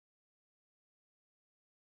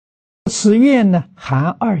此愿呢，含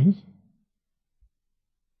二义。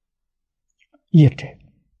一者，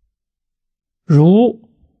如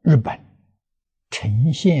日本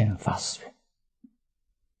呈现法师云：“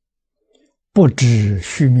不知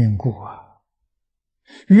须命故啊，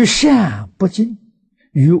于善不敬，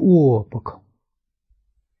于恶不恐。”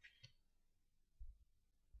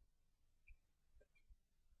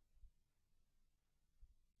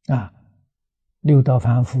啊，六道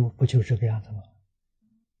凡夫不就这个样子吗？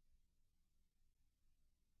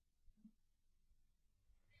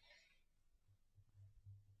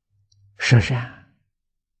舍善，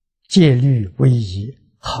戒律为宜，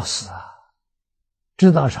好事啊！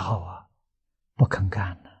知道是好啊，不肯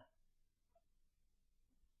干呢，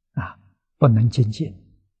啊，不能精进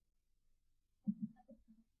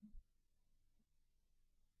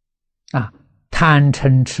啊，贪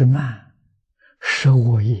嗔痴慢，是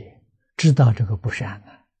恶业，知道这个不善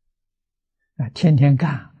呢，啊，天天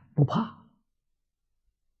干不怕，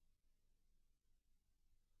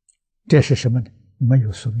这是什么呢？没有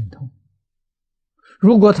宿命通。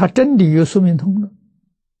如果他真的有宿命通了，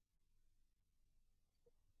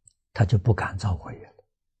他就不敢造恶业了。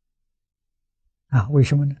啊，为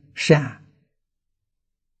什么呢？善，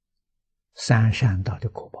三善道的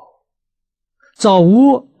果报；造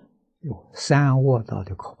恶有三恶道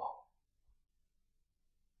的果报。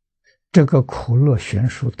这个苦乐悬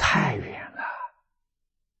殊太远了，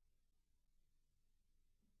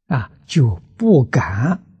啊，就不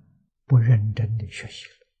敢不认真的学习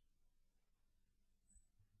了。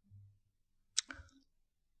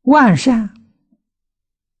万善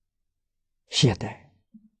懈怠，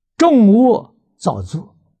众恶造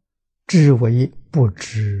作，只为不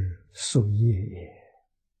知宿业也。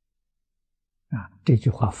啊，这句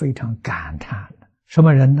话非常感叹的。什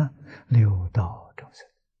么人呢？六道众生。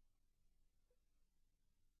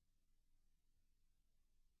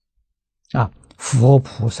啊，佛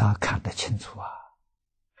菩萨看得清楚啊，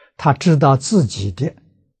他知道自己的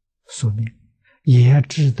宿命，也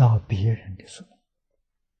知道别人的宿命。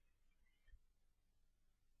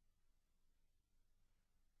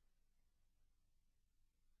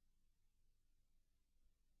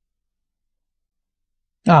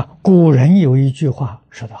啊，古人有一句话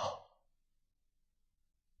说得好，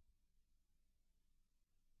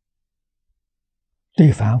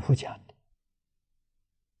对凡夫讲的：“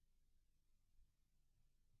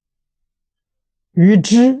欲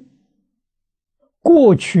知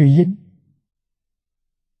过去因。”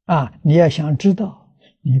啊，你要想知道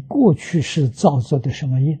你过去是造作的什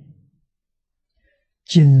么因，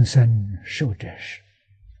今生受者是。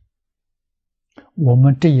我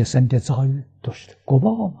们这一生的遭遇都是果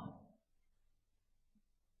报嘛，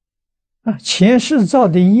啊，前世造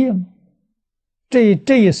的业嘛，这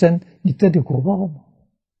一生你得的果报嘛。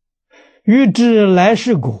欲知来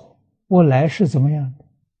世果，我来世怎么样的？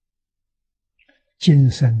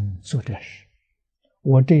今生作者是，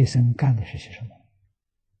我这一生干的是些什么？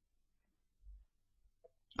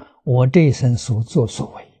我这一生所作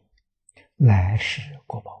所为，来世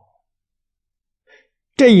果报。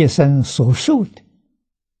这一生所受的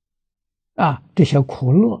啊，这些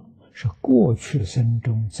苦乐是过去生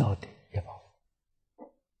中造的业报。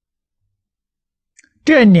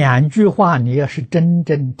这两句话你要是真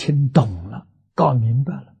正听懂了，搞明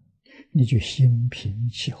白了，你就心平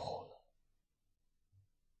气和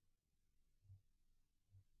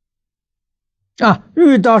了。啊，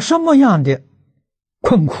遇到什么样的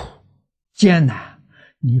困苦艰难，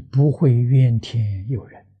你不会怨天尤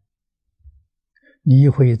人，你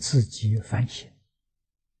会自己反省，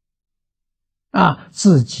啊，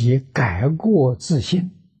自己改过自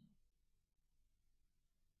新。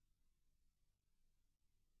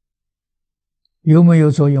有没有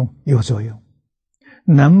作用？有作用，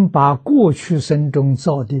能把过去生中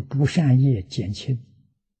造的不善业减轻，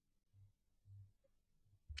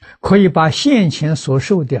可以把现前所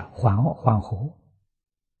受的缓和。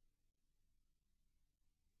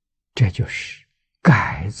这就是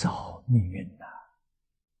改造命运呐！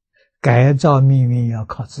改造命运要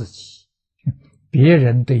靠自己，别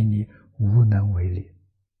人对你无能为力。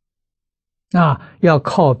啊，要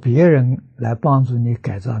靠别人来帮助你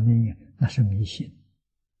改造命运，那是迷信，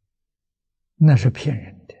那是骗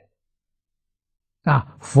人的。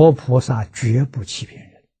啊，佛菩萨绝不欺骗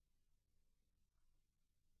人。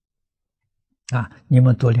啊，你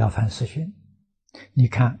们读《了凡四训》，你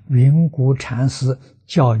看云谷禅师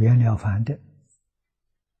教袁了凡的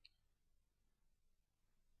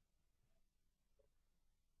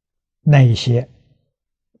那一些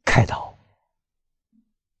开导，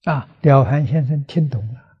啊，了凡先生听懂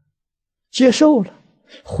了，接受了，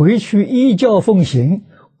回去依教奉行，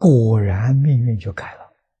果然命运就改了。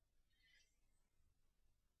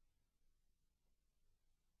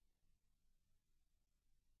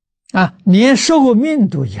连寿命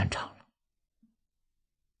都延长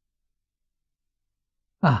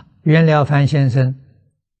了。袁了凡先生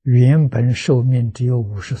原本寿命只有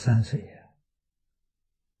53岁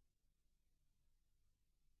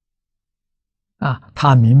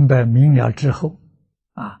他明了之后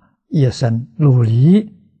一生努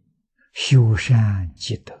力修善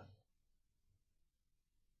积德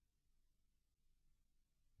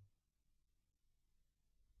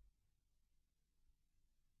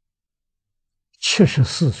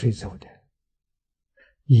，74岁走的，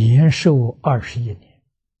延寿21年。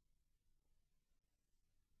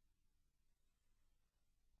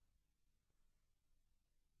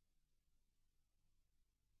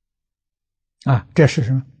这是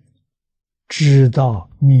什么？知道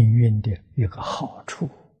命运的一个好处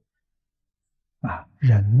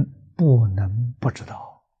人不能不知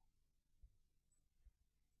道。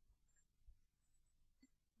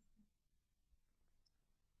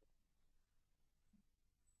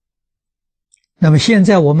那么现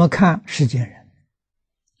在我们看世间人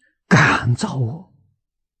感造我，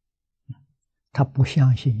他不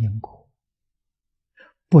相信因果，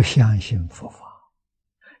不相信佛法，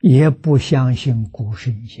也不相信古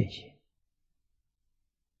圣先贤。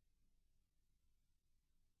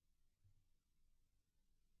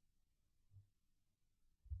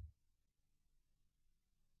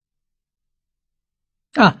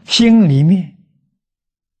心里面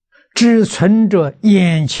只存着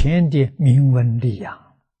眼前的名闻利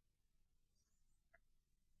养，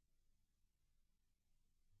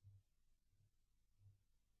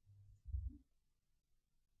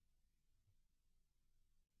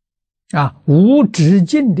无止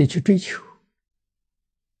境的去追求，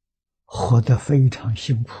活得非常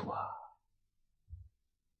辛苦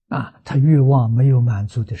他欲望没有满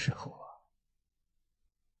足的时候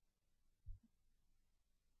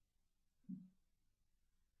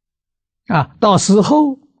到时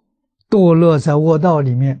候堕落在恶道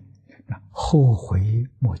里面，后悔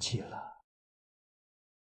莫及了。